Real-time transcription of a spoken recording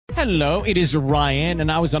Hello, it is Ryan,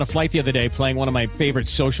 and I was on a flight the other day playing one of my favorite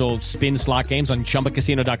social spin slot games on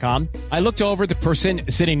ChumbaCasino.com. I looked over at the person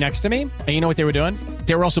sitting next to me, and you know what they were doing?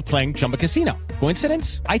 They were also playing Chumba Casino.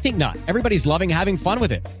 Coincidence? I think not. Everybody's loving having fun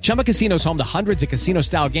with it. Chumba Casino is home to hundreds of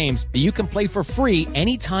casino-style games that you can play for free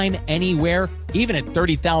anytime, anywhere, even at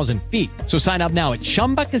 30,000 feet. So sign up now at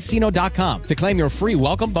ChumbaCasino.com to claim your free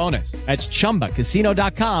welcome bonus. That's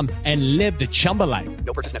ChumbaCasino.com and live the Chumba life.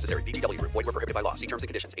 No purchase necessary. VGW. Void where prohibited by law. See terms and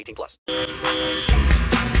conditions. 18+.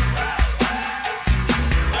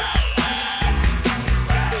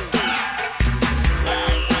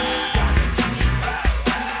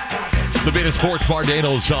 The Venus Sports Bar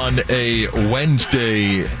Daniels on a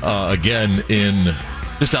Wednesday, again in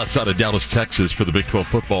just outside of Dallas, Texas, for the Big 12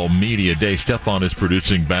 Football Media Day. Stefan is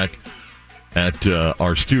producing back at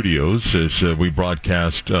our studios as we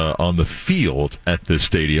broadcast on the field at the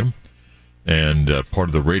stadium, and part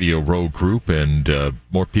of the Radio Row group, and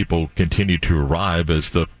more people continue to arrive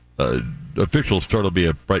as the official start will be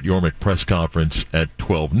a Brett Yormark press conference at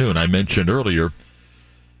 12 noon. I mentioned earlier,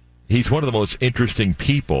 he's one of the most interesting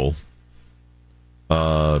people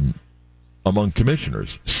among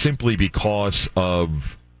commissioners, simply because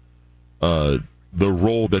of the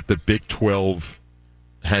role that the Big 12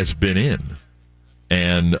 has been in,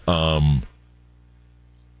 and the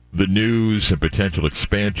news and potential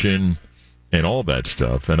expansion and all that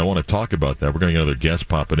stuff. And I want to talk about that. We're going to get another guest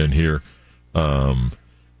popping in here in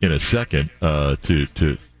a second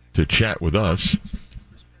to chat with us.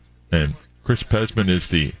 And Chris Pezman is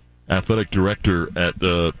the Athletic Director at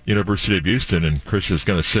the University of Houston, and Chris is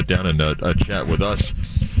going to sit down and chat with us.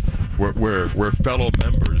 We're fellow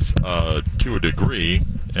members to a degree,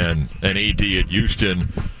 and AD at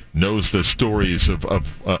Houston knows the stories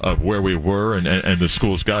of where we were and the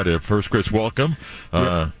school's got it. First, Chris, welcome.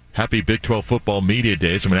 Yep. Happy Big 12 Football Media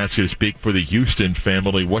Days. I'm going to ask you to speak for the Houston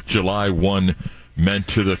family. What July 1 meant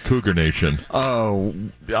to the Cougar Nation? Oh,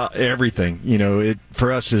 everything. You know,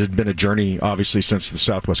 for us, it had been a journey, obviously, since the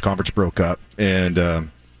Southwest Conference broke up, and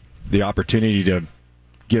the opportunity to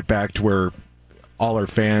get back to where all our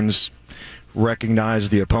fans recognize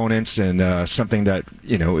the opponents, and something that,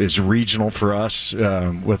 you know, is regional for us.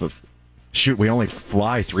 We only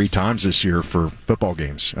fly 3 times this year for football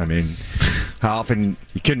games. I mean, how often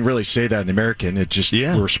you couldn't really say that in the American. It just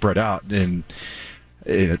we're spread out, and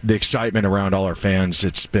the excitement around all our fans,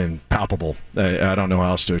 it's been palpable. I don't know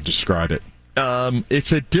how else to describe it.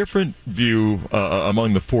 It's a different view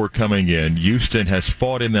among the 4 coming in. Houston has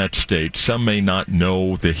fought in that state. Some may not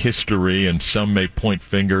know the history, and some may point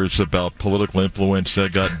fingers about political influence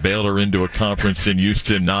that got Baylor into a conference in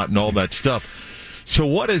Houston, and all that stuff. So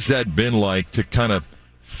what has that been like to kind of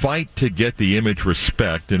fight to get the image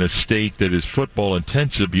respect in a state that is football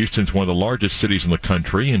intensive? Houston's one of the largest cities in the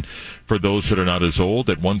country, and for those that are not as old,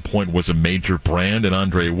 at one point was a major brand, and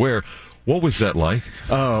Andre Ware. What was that like?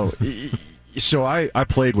 Oh, so I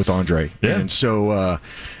played with Andre, and so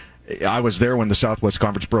I was there when the Southwest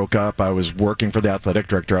Conference broke up. I was working for the athletic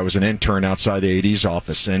director. I was an intern outside the AD's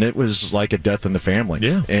office, and it was like a death in the family.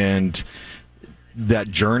 Yeah. And that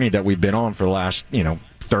journey that we've been on for the last,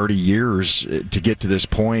 30 years to get to this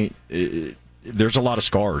point, there's a lot of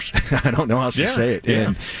scars. I don't know how else to say it.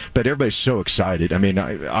 Yeah. But everybody's so excited. I mean,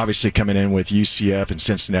 obviously coming in with UCF and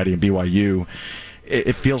Cincinnati and BYU,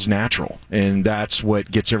 it feels natural, and that's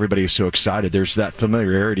what gets everybody so excited. There's that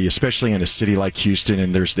familiarity, especially in a city like Houston,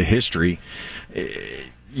 and there's the history.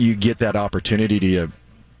 You get that opportunity to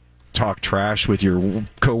talk trash with your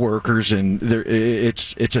coworkers, and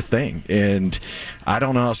it's a thing. And I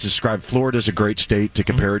don't know how else to describe. Florida's a great state to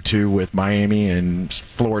compare it to, with Miami and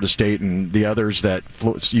Florida State and the others that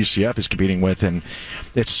UCF is competing with, and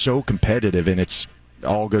it's so competitive, and it's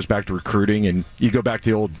all goes back to recruiting. And you go back to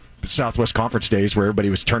the old Southwest Conference days where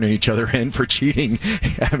everybody was turning each other in for cheating.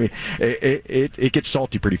 I mean, it gets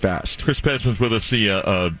salty pretty fast. Chris Pezman's with us,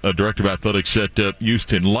 the Director of Athletics at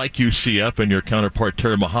Houston. Like UCF and your counterpart,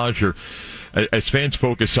 Terry Mahajer, as fans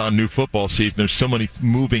focus on new football season, there's so many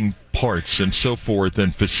moving parts and so forth,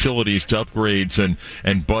 and facilities to upgrades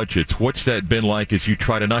and budgets. What's that been like as you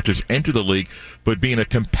try to not just enter the league, but be in a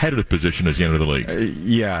competitive position as you enter the league?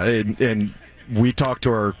 And we talk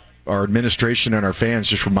to our administration and our fans,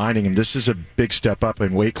 just reminding them this is a big step up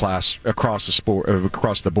in weight class across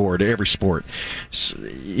the board, every sport. So,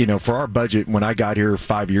 for our budget, when I got here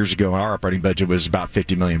 5 years ago, our operating budget was about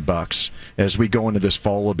 $50 million. As we go into this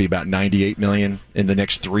fall, we'll be about $98 million. In the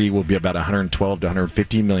next 3, we'll be about $112 to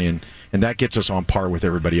 $115 million, and that gets us on par with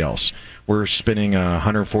everybody else. We're spending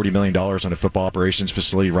 $140 million on a football operations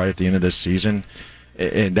facility right at the end of this season.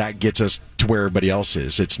 and that gets us to where everybody else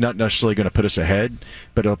is. It's not necessarily going to put us ahead,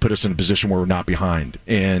 but it'll put us in a position where we're not behind.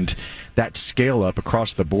 And that scale up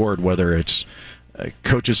across the board, whether it's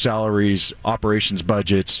coaches' salaries, operations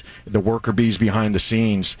budgets, the worker bees behind the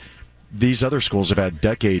scenes, these other schools have had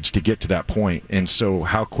decades to get to that point. And so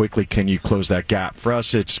how quickly can you close that gap? For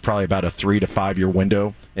us, it's probably about a 3 to 5 year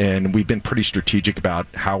window, and we've been pretty strategic about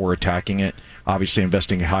how we're attacking it. Obviously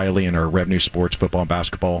investing highly in our revenue sports, football and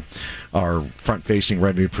basketball, our front-facing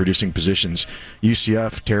revenue-producing positions.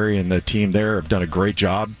 UCF, Terry, and the team there have done a great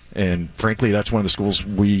job, and frankly, that's one of the schools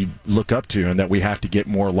we look up to and that we have to get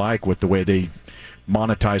more like with the way they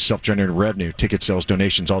monetize self-generated revenue, ticket sales,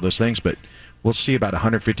 donations, all those things. But we'll see about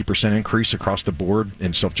 150% increase across the board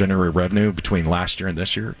in self-generated revenue between last year and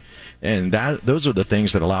this year. And those are the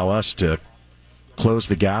things that allow us to close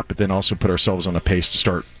the gap, but then also put ourselves on a pace to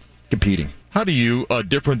start competing. How do you,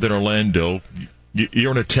 different than Orlando,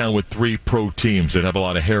 you're in a town with 3 pro teams that have a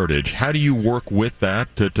lot of heritage. How do you work with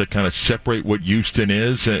that to kind of separate what Houston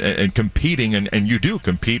is and competing, and you do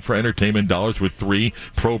compete for entertainment dollars with 3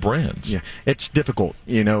 pro brands? Yeah, it's difficult.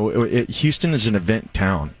 Houston is an event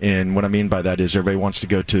town, and what I mean by that is everybody wants to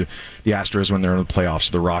go to the Astros when they're in the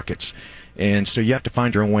playoffs, the Rockets. And so you have to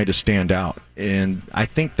find your own way to stand out. And I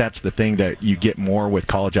think that's the thing that you get more with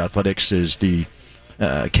college athletics is the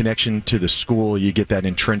connection to the school. You get that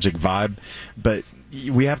intrinsic vibe, but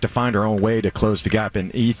we have to find our own way to close the gap.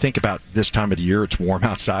 And you think about this time of the year, it's warm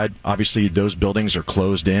outside. Obviously, those buildings are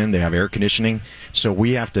closed in. They have air conditioning. So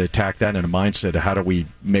we have to attack that in a mindset of how do we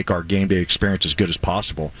make our game day experience as good as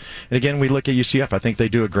possible. And again, we look at UCF. I think they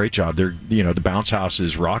do a great job. They're, the bounce house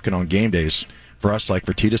is rocking on game days. For us, like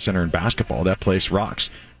Fertitta Center in basketball, that place rocks.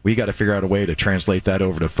 We got to figure out a way to translate that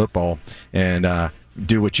over to football and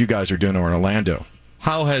do what you guys are doing in Orlando.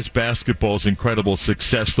 How has basketball's incredible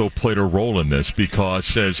success, though, played a role in this?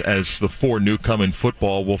 Because as the 4 new come in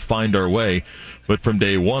football, we'll find our way. But from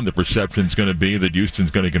day one, the perception is going to be that Houston's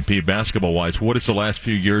going to compete basketball-wise. What has the last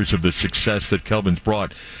few years of the success that Kelvin's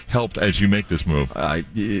brought helped as you make this move?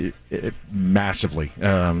 Massively.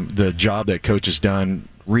 The job that Coach has done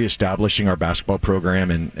reestablishing our basketball program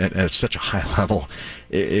and at such a high level,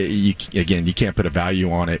 you can't put a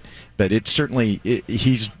value on it. But it's certainly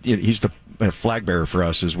he's the flag bearer for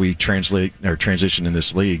us as we transition in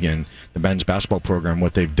this league, and the men's basketball program,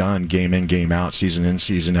 what they've done game in, game out, season in,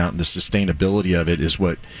 season out, and the sustainability of it is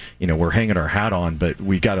what we're hanging our hat on. But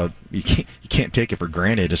you can't take it for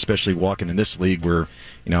granted, especially walking in this league where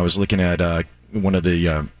I was looking at one of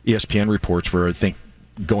the ESPN reports where I think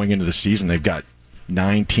going into the season they've got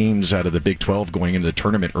 9 teams out of the Big 12 going into the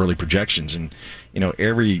tournament early projections, and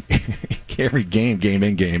every game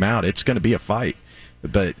in, game out, it's going to be a fight.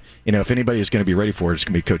 But if anybody is going to be ready for it, it's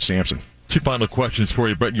going to be Coach Sampson. 2 final questions for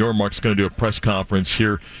you. Brett Yormark's going to do a press conference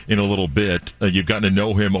here in a little bit. You've gotten to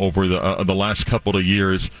know him over the last couple of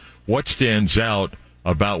years. What stands out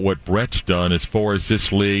about what Brett's done as far as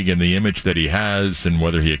this league and the image that he has, and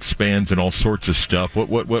whether he expands and all sorts of stuff?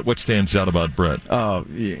 What stands out about Brett?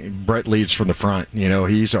 Brett leads from the front.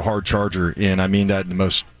 He's a hard charger, and I mean that in the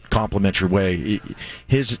most complimentary way.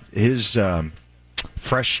 His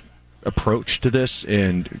fresh approach to this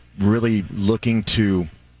and really looking to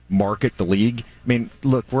market the league. I mean,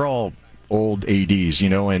 look, we're all old ADs,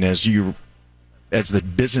 and as the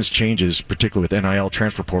business changes, particularly with NIL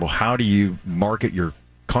transfer portal, how do you market your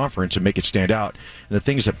conference and make it stand out? And the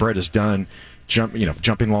things that Brett has done, jumping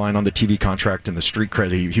the line on the TV contract and the street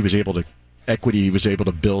credit, he was able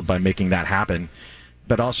to build by making that happen.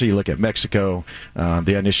 But also you look at Mexico,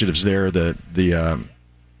 the initiatives there, the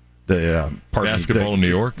basketball in New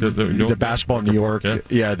York, the basketball in New York,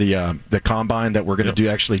 the combine that we're going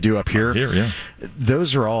to do up here. Yeah.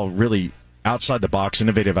 Those are all really outside the box,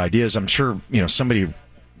 innovative ideas. I'm sure somebody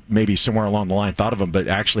maybe somewhere along the line thought of them, but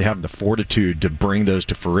actually having the fortitude to bring those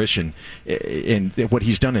to fruition, and what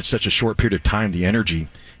he's done in such a short period of time, the energy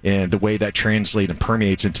and the way that translates and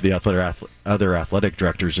permeates into the other athletic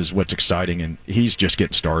directors is what's exciting, and he's just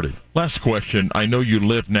getting started. Last question. I know you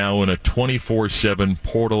live now in a 24/7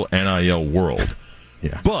 portal NIL world.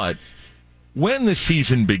 Yeah. But when the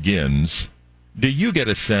season begins, do you get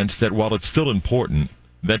a sense that while it's still important,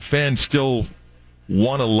 that fans still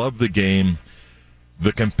want to love the game,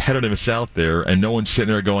 the competitiveness out there, and no one's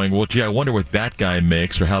sitting there going, well, gee, I wonder what that guy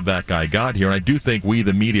makes or how that guy got here? And I do think we,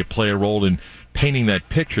 the media, play a role in painting that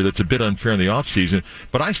picture that's a bit unfair in the offseason,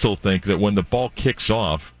 but I still think that when the ball kicks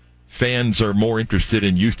off, fans are more interested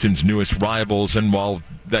in Houston's newest rivals, and while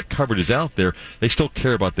that coverage is out there, they still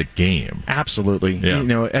care about the game. Absolutely. Yeah. You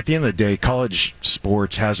know, at the end of the day, college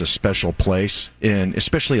sports has a special place, in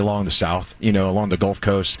especially along the South, you know, along the Gulf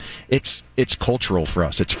Coast. It's cultural for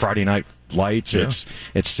us. It's Friday night lights. Yeah.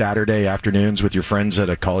 It's Saturday afternoons with your friends at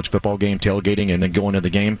a college football game, tailgating, and then going to the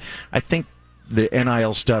game. I think the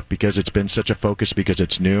NIL stuff, because it's been such a focus, because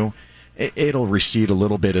it's new, it'll recede a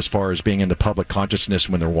little bit as far as being in the public consciousness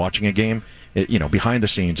when they're watching a game. You know, behind the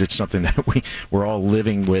scenes, it's something that we're all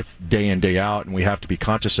living with day in, day out, and we have to be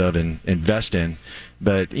conscious of and invest in.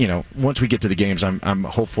 But, you know, once we get to the games, I'm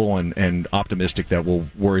hopeful and optimistic that we'll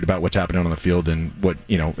worried about what's happening on the field and what,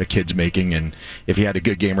 you know, a kid's making and if he had a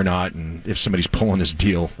good game or not and if somebody's pulling his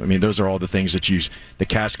deal. I mean, those are all the things that the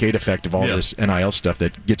cascade effect of all this NIL stuff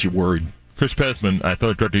that gets you worried. Chris Pezman,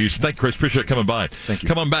 Athletic Director of Houston. Thank you, Chris. Appreciate it coming by. Thank you.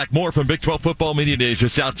 Come on back. More from Big 12 Football Media Days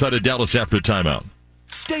just outside of Dallas after the timeout.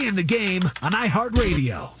 Stay in the game on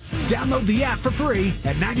iHeartRadio. Download the app for free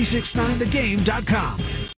at 969thegame.com.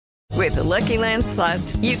 With the Lucky Land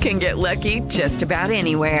Slots, you can get lucky just about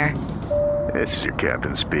anywhere. This is your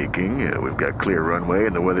captain speaking. We've got clear runway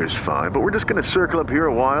and the weather's fine, but we're just going to circle up here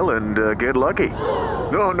a while and get lucky.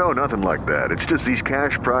 No, nothing like that. It's just these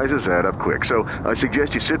cash prizes add up quick. So I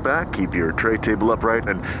suggest you sit back, keep your tray table upright,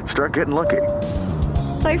 and start getting lucky.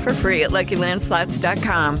 Play for free at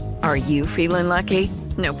LuckyLandSlots.com. Are you feeling lucky?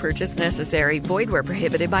 No purchase necessary. Void where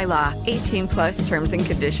prohibited by law. 18+ terms and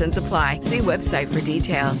conditions apply. See website for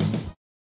details.